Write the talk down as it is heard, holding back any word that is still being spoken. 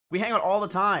We hang out all the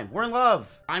time. We're in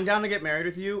love. I'm down to get married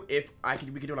with you if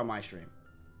we could do it on my stream.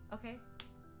 Okay.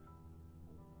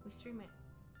 We stream it.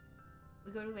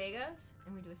 We go to Vegas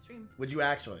and we do a stream. Would you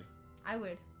actually? I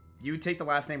would. You would take the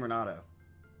last name Renato.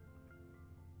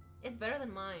 It's better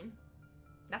than mine.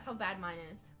 That's how bad mine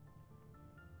is.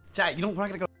 Chat, we're not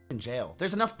gonna go in jail.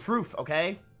 There's enough proof,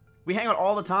 okay? We hang out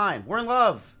all the time. We're in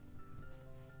love.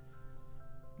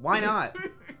 Why not?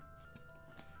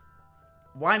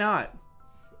 Why not?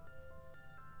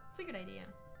 It's a good idea.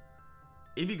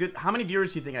 It'd be good. How many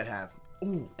viewers do you think I'd have?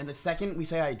 Ooh, and the second we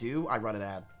say I do, I run an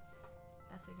ad.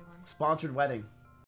 That's a good one. Sponsored wedding.